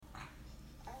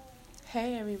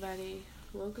Hey everybody,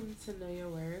 welcome to Know Your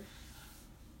Worth.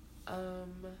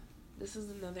 Um, this is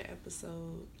another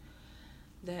episode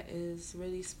that is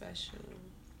really special,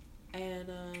 and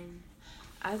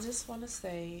I just want to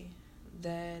say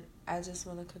that I just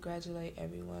want to congratulate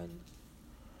everyone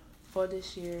for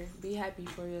this year. Be happy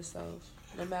for yourself,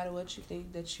 no matter what you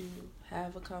think that you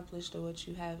have accomplished or what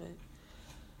you haven't.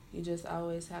 You just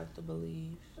always have to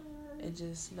believe, and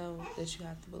just know that you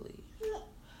have to believe.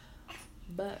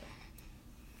 But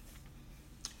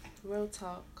real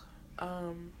talk,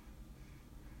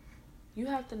 you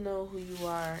have to know who you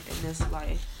are in this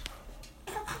life.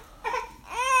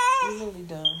 You really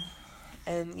do.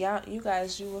 And y'all, you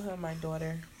will hear my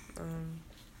daughter.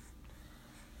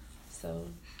 So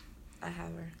I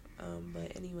have her.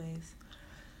 But anyways,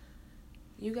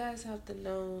 you guys have to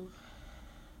know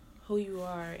who you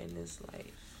are in this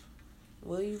life.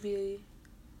 Will you be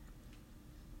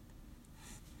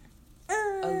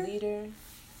a leader,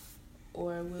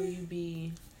 or will you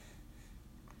be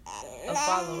a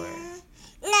follower?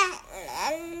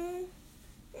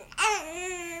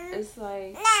 It's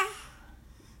like,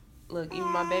 look, even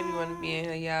my baby want to be in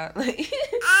here, y'all. Like,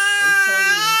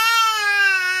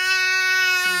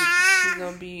 I'm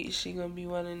telling you, she gonna be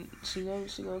wanting, she gonna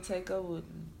take over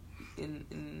in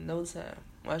no time.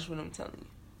 Watch what I'm telling you.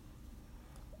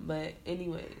 But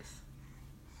anyways,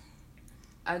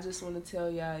 I just want to tell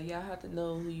y'all have to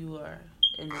know who you are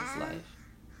in this life.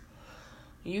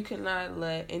 You cannot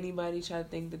let anybody try to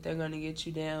think that they're gonna get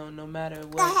you down, no matter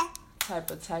what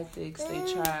type of tactics they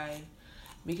try.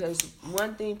 Because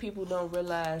one thing people don't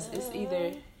realize is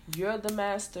either you're the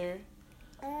master,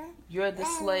 you're the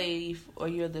slave, or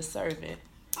you're the servant.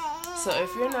 So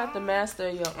if you're not the master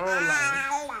of your own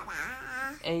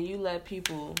life and you let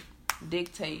people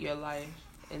dictate your life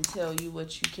and tell you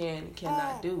what you can and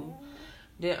cannot do,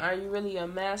 then are you really a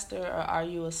master, or are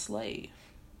you a slave?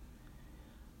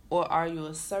 Or are you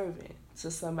a servant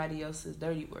to somebody else's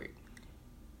dirty work?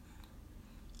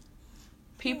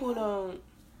 People don't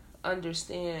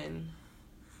understand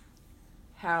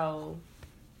how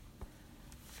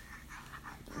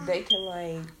they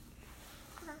can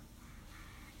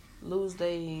lose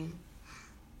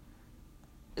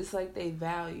it's like they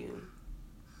value,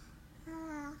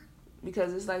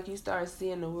 because it's like you start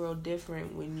seeing the world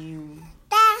different when you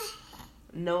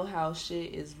know how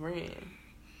shit is ran.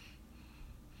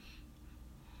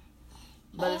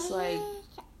 But it's like,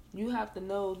 you have to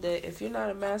know that if you're not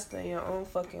a master in your own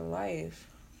fucking life,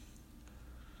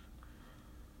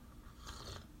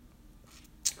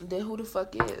 then who the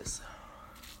fuck is?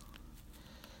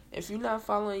 If you're not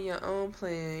following your own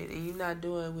plan and you're not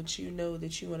doing what you know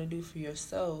that you want to do for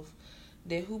yourself,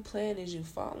 then who plan is you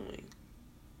following?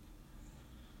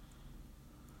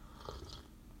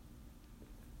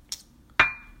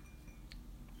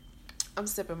 I'm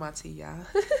sipping my tea, y'all.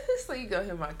 So you go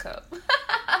hear my cup.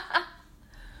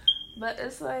 But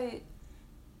it's like,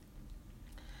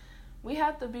 we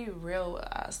have to be real with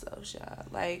ourselves, y'all.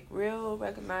 Like, real,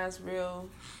 recognize real.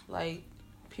 Like,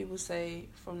 people say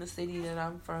from the city that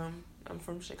I'm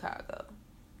from Chicago.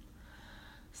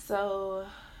 So,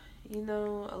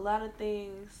 a lot of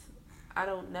things, I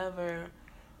don't never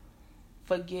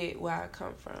forget where I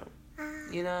come from.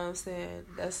 You know what I'm saying?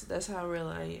 That's how real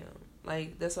I am.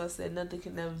 Like, that's why I said nothing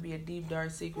can never be a deep,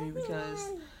 dark secret, because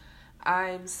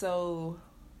I'm so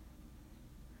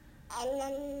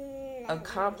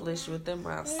accomplished within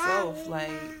myself.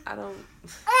 Like, I don't...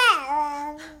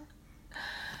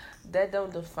 that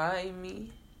don't define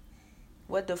me.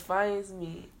 What defines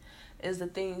me is the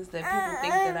things that people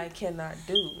think that I cannot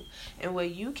do and what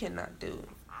you cannot do.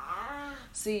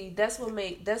 See, that's what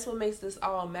makes this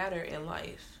all matter in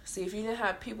life. See, if you didn't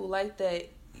have people like that,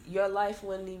 your life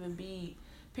wouldn't even be...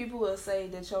 People will say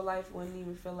that your life wouldn't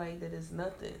even feel like that it's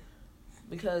nothing.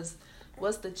 Because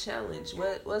what's the challenge?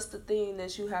 What's the thing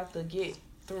that you have to get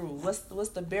through? What's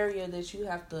the barrier that you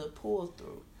have to pull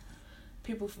through?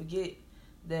 People forget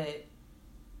that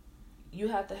you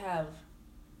have to have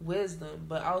wisdom,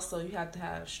 but also you have to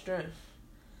have strength.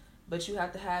 But you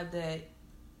have to have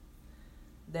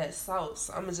that sauce.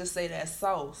 I'm going to just say that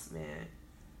sauce, man.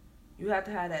 You have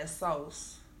to have that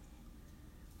sauce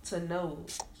to know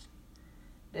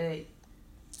that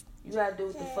you got to do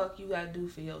what the fuck you got to do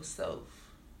for yourself.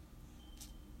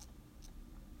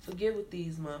 Forget what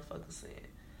these motherfuckers saying.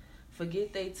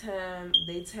 Forget they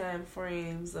time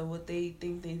frames of what they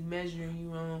think they measuring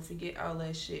you on. Forget all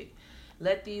that shit.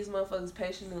 Let these motherfuckers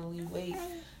patiently wait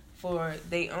for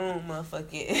their own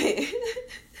motherfucking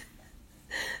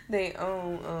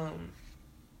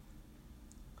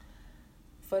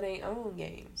for their own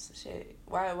games. Shit.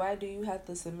 Why do you have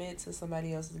to submit to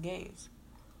somebody else's games?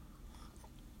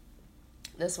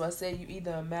 That's why I said you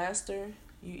either a master,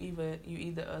 you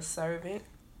either a servant,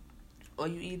 or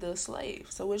you either a slave.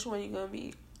 So which one you gonna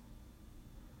be?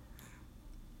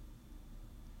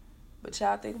 But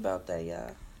y'all think about that,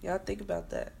 y'all. Y'all think about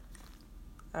that.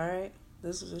 Alright?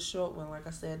 This was a short one. Like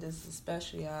I said, this is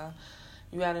special, y'all.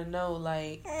 You gotta know,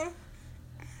 like,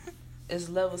 there's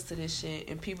levels to this shit.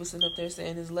 And people sitting up there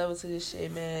saying there's levels to this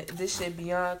shit, man. This shit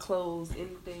beyond clothes,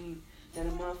 anything that a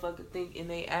motherfucker think in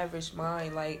their average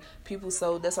mind. Like, people,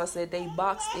 so that's why I said they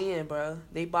boxed in, bro.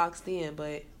 They boxed in,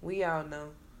 but we all know.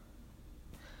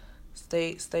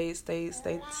 Stay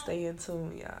in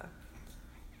tune, y'all.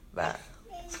 Bye.